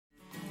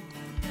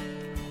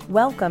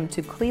Welcome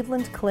to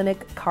Cleveland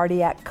Clinic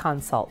Cardiac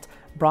Consult,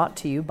 brought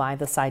to you by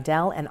the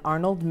Seidel and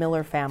Arnold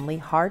Miller Family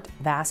Heart,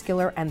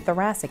 Vascular, and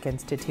Thoracic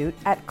Institute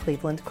at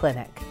Cleveland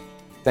Clinic.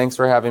 Thanks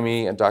for having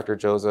me, Dr.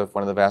 Joseph,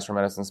 one of the vascular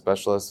medicine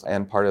specialists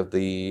and part of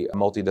the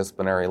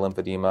multi-disciplinary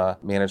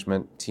lymphedema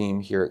management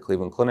team here at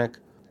Cleveland Clinic.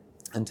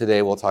 And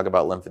today we'll talk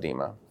about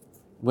lymphedema.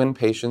 When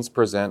patients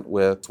present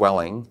with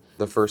swelling,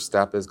 the first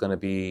step is going to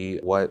be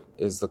what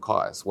is the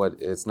cause?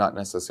 It's not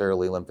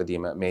necessarily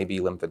lymphedema, it may be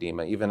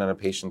lymphedema, even in a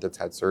patient that's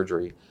had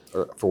surgery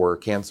for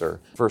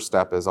cancer. First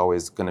step is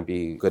always going to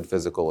be good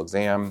physical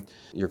exam.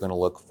 You're going to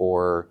look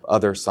for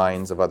other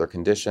signs of other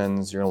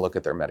conditions. You're going to look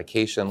at their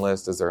medication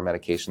list. Is there a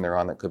medication they're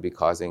on that could be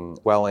causing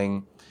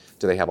swelling?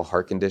 Do they have a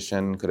heart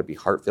condition? Could it be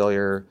heart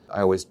failure? I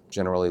always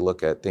generally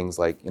look at things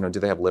like, do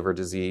they have liver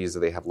disease?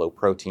 Do they have low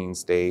protein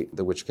state,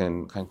 which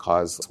can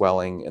cause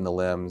swelling in the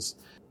limbs?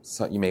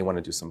 So you may want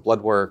to do some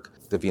blood work,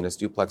 the venous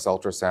duplex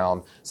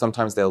ultrasound.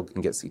 Sometimes they'll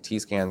get CT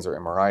scans or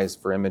MRIs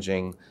for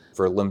imaging,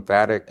 for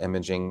lymphatic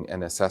imaging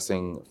and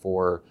assessing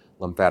for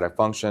lymphatic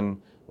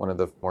function. One of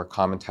the more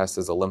common tests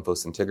is a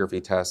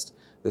lymphoscintigraphy test.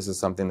 This is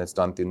something that's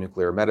done through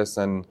nuclear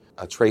medicine.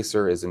 A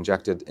tracer is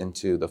injected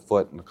into the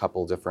foot in a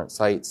couple different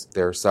sites.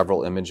 There are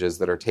several images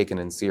that are taken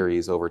in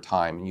series over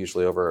time,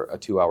 usually over a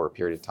 2-hour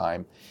period of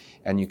time.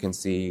 And you can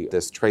see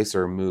this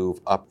tracer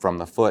move up from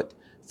the foot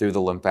through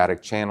the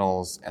lymphatic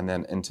channels and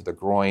then into the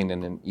groin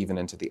and then even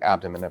into the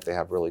abdomen if they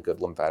have really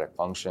good lymphatic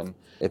function.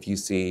 If you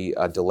see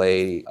a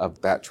delay of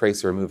that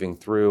tracer moving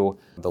through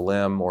the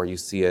limb, or you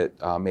see it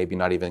maybe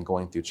not even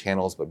going through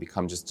channels but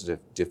become just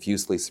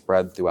diffusely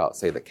spread throughout,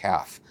 say, the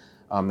calf,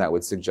 that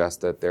would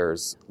suggest that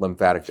there's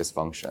lymphatic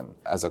dysfunction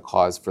as a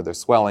cause for the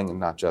swelling and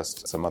not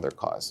just some other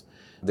cause.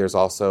 There's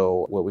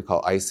also what we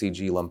call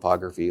ICG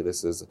lymphography.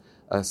 This is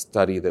a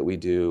study that we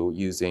do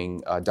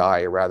using a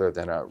dye rather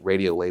than a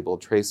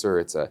radio-labeled tracer.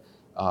 It's a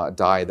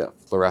dye that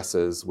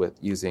fluoresces with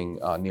using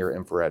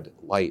near-infrared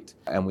light,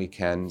 and we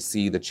can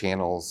see the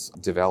channels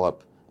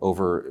develop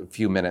over a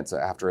few minutes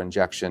after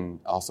injection,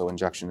 also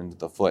injection into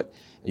the foot.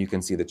 You can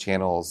see the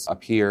channels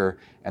appear,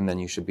 and then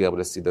you should be able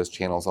to see those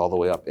channels all the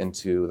way up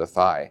into the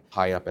thigh,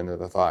 high up into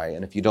the thigh.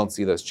 And if you don't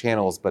see those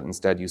channels, but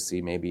instead you see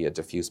maybe a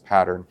diffuse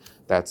pattern,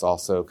 that's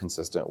also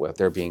consistent with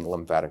there being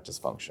lymphatic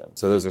dysfunction.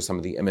 So those are some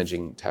of the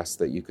imaging tests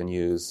that you can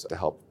use to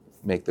help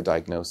make the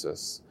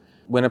diagnosis.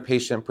 When a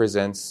patient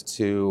presents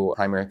to a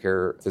primary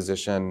care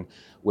physician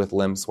with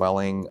limb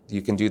swelling,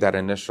 you can do that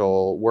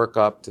initial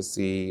workup to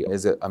see,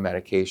 is it a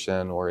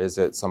medication or is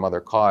it some other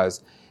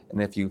cause?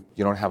 And if you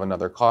don't have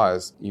another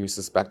cause, you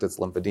suspect it's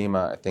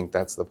lymphedema, I think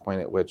that's the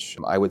point at which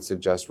I would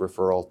suggest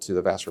referral to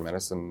the vascular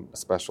medicine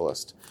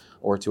specialist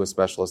or to a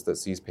specialist that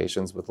sees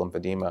patients with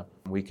lymphedema.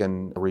 We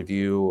can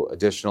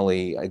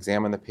additionally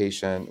examine the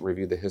patient,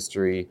 review the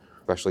history,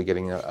 especially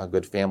getting a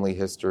good family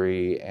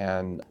history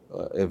and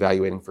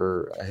evaluating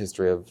for a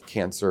history of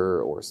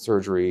cancer or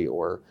surgery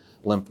or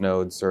lymph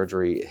node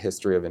surgery,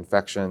 history of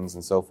infections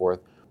and so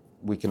forth.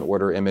 We can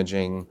order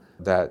imaging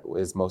that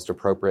is most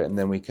appropriate, and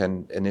then we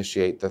can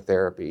initiate the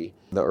therapy.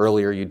 The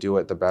earlier you do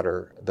it, the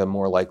better. The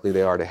more likely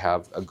they are to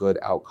have a good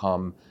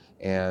outcome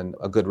and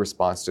a good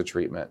response to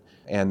treatment.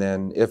 And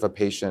then if a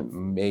patient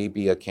may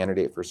be a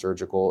candidate for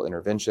surgical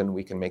intervention,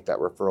 we can make that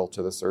referral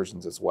to the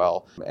surgeons as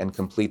well and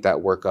complete that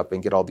workup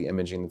and get all the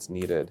imaging that's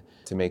needed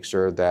to make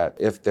sure that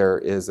if there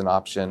is an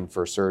option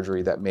for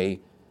surgery that may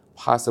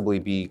possibly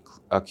be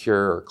a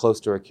cure or close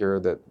to a cure,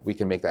 that we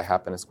can make that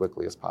happen as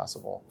quickly as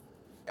possible.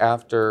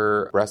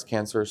 After breast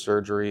cancer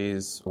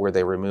surgeries where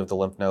they remove the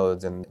lymph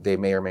nodes and they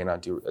may or may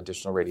not do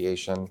additional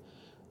radiation,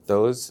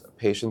 those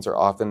patients are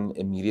often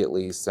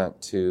immediately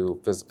sent to,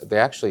 they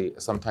actually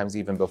sometimes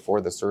even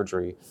before the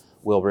surgery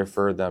will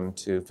refer them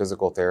to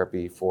physical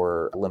therapy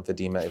for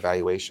lymphedema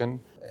evaluation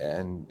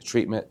and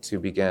treatment to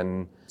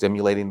begin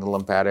stimulating the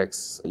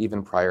lymphatics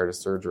even prior to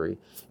surgery.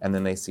 And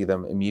then they see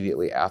them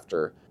immediately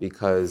after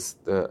because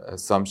the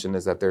assumption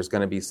is that there's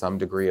going to be some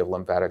degree of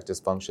lymphatic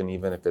dysfunction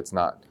even if it's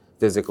not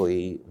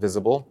physically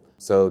visible.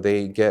 So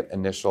they get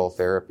initial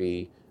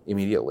therapy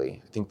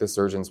immediately. I think the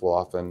surgeons will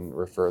often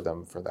refer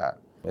them for that.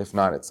 If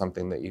not, it's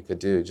something that you could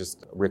do.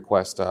 Just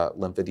request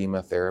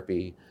lymphedema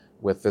therapy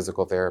with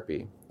physical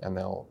therapy, and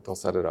they'll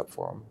set it up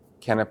for them.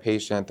 Can a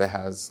patient that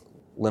has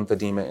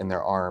lymphedema in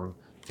their arm,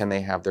 can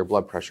they have their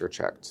blood pressure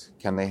checked?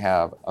 Can they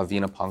have a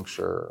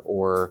venipuncture?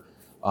 Or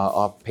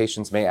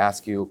patients may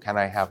ask you, can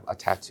I have a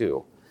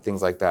tattoo?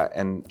 Things like that.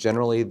 And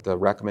generally, the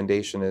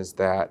recommendation is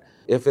that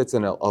if it's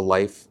in a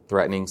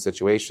life-threatening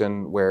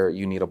situation where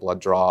you need a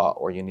blood draw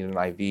or you need an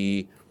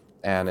IV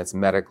and it's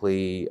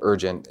medically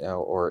urgent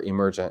or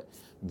emergent,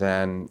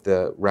 then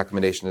the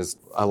recommendation is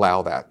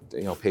allow that.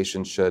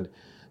 Patients should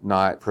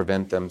not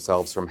prevent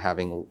themselves from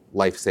having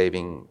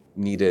life-saving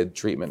needed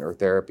treatment or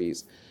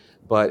therapies.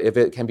 But if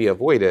it can be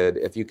avoided,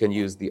 if you can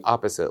use the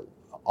opposite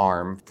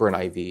arm for an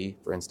IV,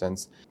 for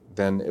instance,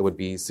 then it would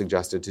be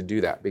suggested to do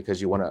that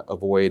because you want to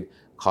avoid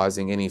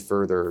causing any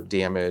further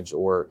damage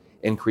or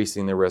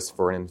increasing the risk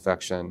for an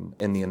infection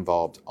in the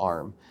involved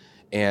arm.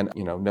 And,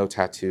 no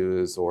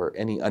tattoos or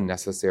any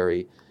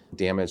unnecessary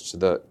damage to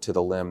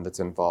the limb that's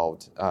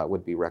involved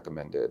would be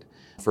recommended.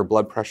 For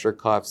blood pressure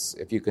cuffs,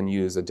 if you can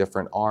use a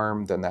different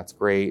arm, then that's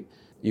great.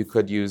 You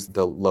could use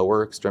the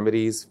lower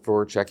extremities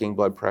for checking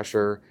blood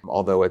pressure,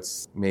 although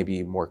it's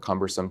maybe more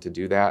cumbersome to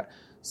do that.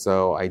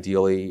 So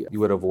ideally, you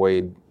would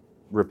avoid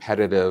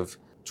repetitive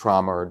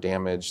trauma or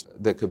damage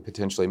that could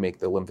potentially make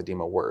the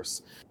lymphedema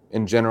worse.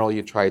 In general,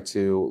 you try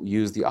to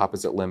use the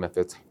opposite limb if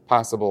it's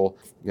possible,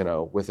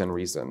 within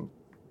reason.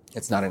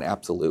 It's not an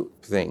absolute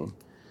thing.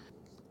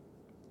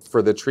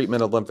 For the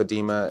treatment of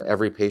lymphedema,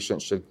 every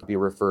patient should be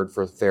referred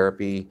for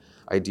therapy.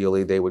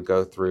 Ideally, they would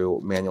go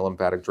through manual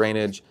lymphatic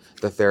drainage.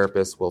 The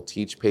therapist will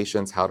teach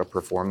patients how to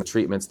perform the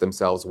treatments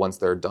themselves once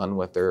they're done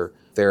with their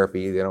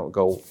therapy. They don't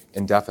go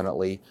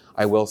indefinitely.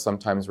 I will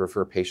sometimes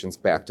refer patients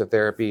back to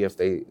therapy if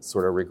they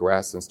sort of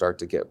regress and start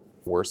to get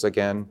worse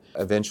again.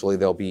 Eventually,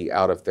 they'll be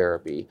out of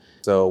therapy.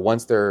 So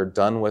once they're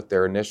done with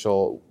their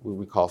initial, what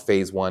we call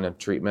phase 1 of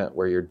treatment,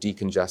 where you're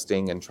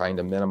decongesting and trying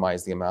to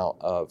minimize the amount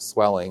of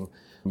swelling,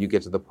 you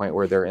get to the point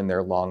where they're in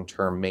their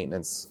long-term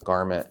maintenance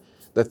garment.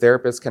 The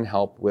therapist can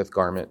help with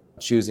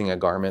choosing a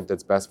garment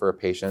that's best for a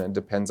patient. It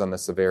depends on the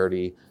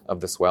severity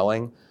of the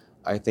swelling.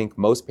 I think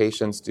most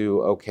patients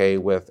do okay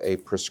with a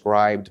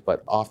prescribed,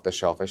 but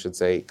off-the-shelf,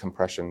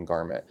 compression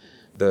garment.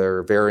 There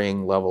are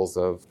varying levels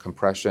of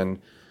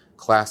compression.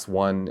 Class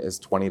 1 is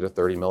 20 to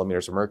 30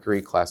 millimeters of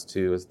mercury. Class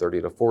 2 is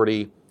 30 to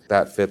 40.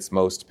 That fits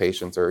most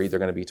patients, are either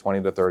going to be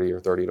 20 to 30 or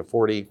 30 to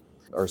 40,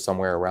 or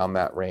somewhere around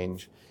that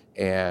range.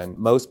 And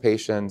most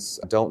patients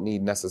don't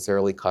need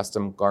necessarily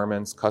custom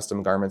garments.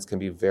 Custom garments can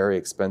be very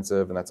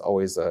expensive, and that's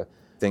always a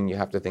thing you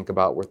have to think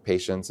about with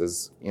patients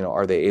is,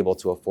 are they able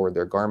to afford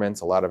their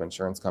garments? A lot of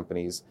insurance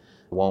companies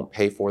won't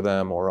pay for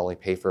them or only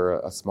pay for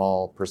a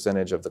small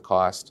percentage of the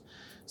cost.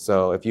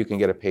 So if you can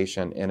get a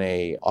patient in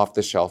a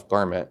off-the-shelf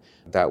garment,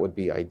 that would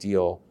be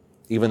ideal.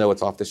 Even though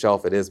it's off the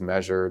shelf, it is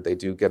measured. They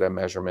do get a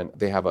measurement.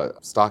 They have a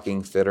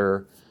stocking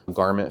fitter,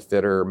 garment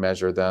fitter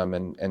measure them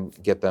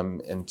and get them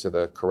into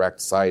the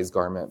correct size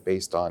garment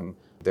based on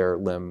their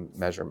limb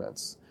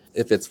measurements.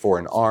 If it's for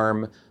an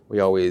arm,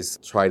 we always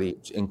try to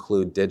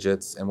include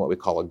digits in what we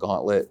call a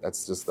gauntlet.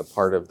 That's just the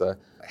part of the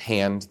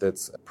hand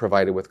that's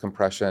provided with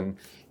compression,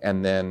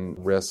 and then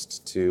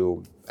wrist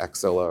to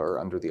axilla or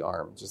under the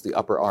arm, just the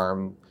upper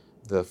arm,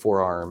 the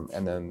forearm,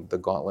 and then the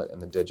gauntlet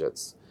and the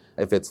digits.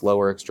 If it's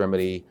lower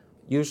extremity,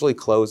 usually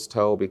closed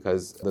toe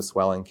because the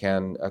swelling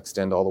can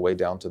extend all the way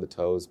down to the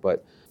toes,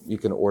 but you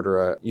can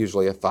order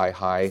usually a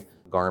thigh-high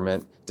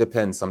garment.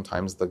 Depends,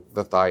 sometimes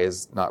the thigh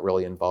is not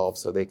really involved,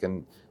 so they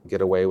can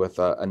get away with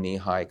a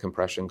knee-high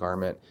compression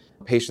garment.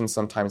 Patients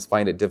sometimes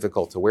find it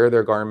difficult to wear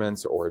their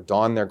garments or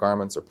don their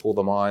garments or pull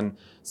them on,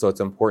 so it's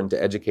important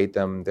to educate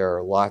them.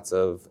 There's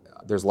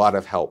a lot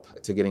of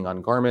help to getting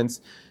on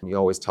garments. You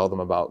always tell them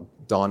about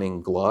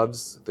donning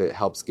gloves that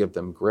helps give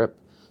them grip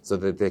so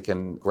that they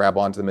can grab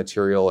onto the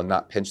material and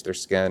not pinch their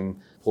skin,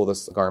 pull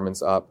the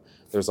garments up.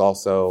 There's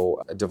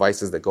also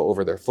devices that go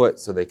over their foot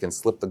so they can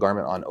slip the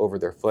garment on over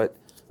their foot,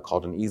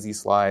 called an easy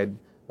slide.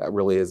 That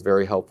really is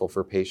very helpful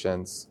for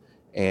patients.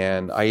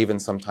 And I even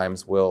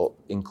sometimes will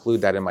include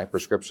that in my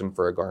prescription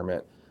for a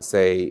garment,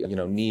 say,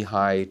 knee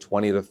high,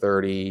 20 to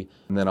 30,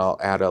 and then I'll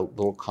add a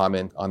little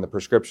comment on the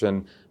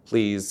prescription.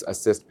 Please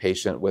assist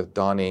patient with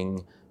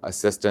donning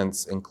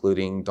assistance,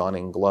 including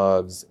donning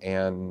gloves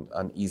and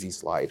an easy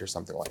slide or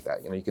something like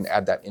that. You can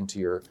add that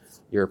into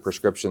your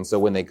prescription. So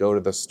when they go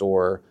to the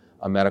store,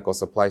 a medical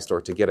supply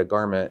store, to get a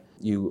garment,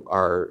 you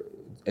are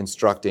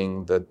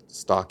instructing the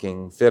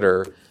stocking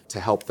fitter to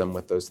help them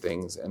with those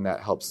things, and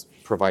that helps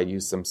provide you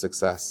some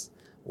success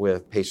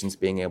with patients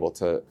being able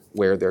to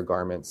wear their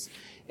garments.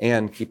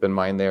 And keep in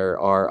mind, there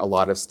are a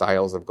lot of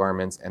styles of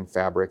garments and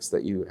fabrics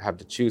that you have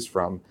to choose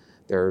from.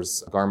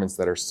 There's garments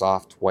that are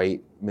soft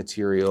white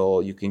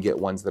material. You can get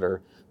ones that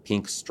are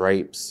pink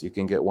stripes. You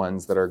can get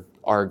ones that are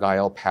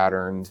argyle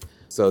patterned.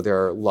 So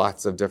there are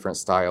lots of different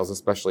styles,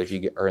 especially if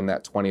you are in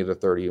that 20 to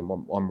 30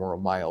 or more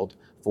mild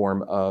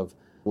form of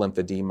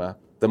lymphedema.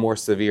 The more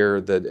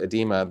severe the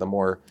edema, the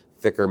more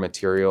thicker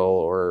material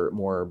or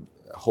more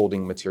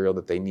holding material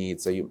that they need.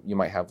 So you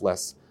might have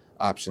less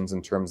options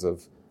in terms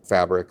of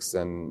fabrics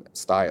and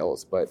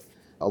styles, but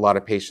a lot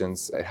of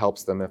patients, it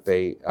helps them if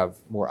they have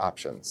more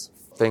options.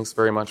 Thanks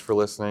very much for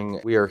listening.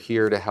 We are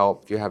here to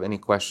help. If you have any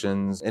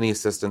questions, any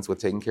assistance with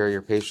taking care of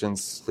your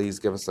patients, please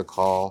give us a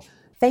call.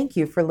 Thank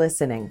you for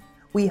listening.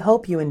 We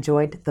hope you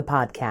enjoyed the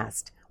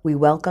podcast. We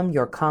welcome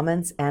your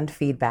comments and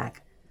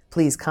feedback.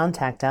 Please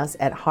contact us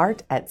at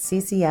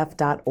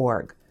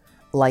heart@ccf.org.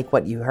 Like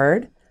what you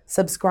heard?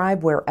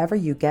 Subscribe wherever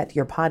you get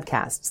your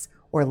podcasts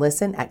or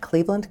listen at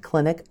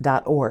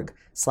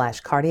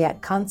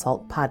clevelandclinic.org/cardiac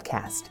consult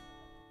podcast.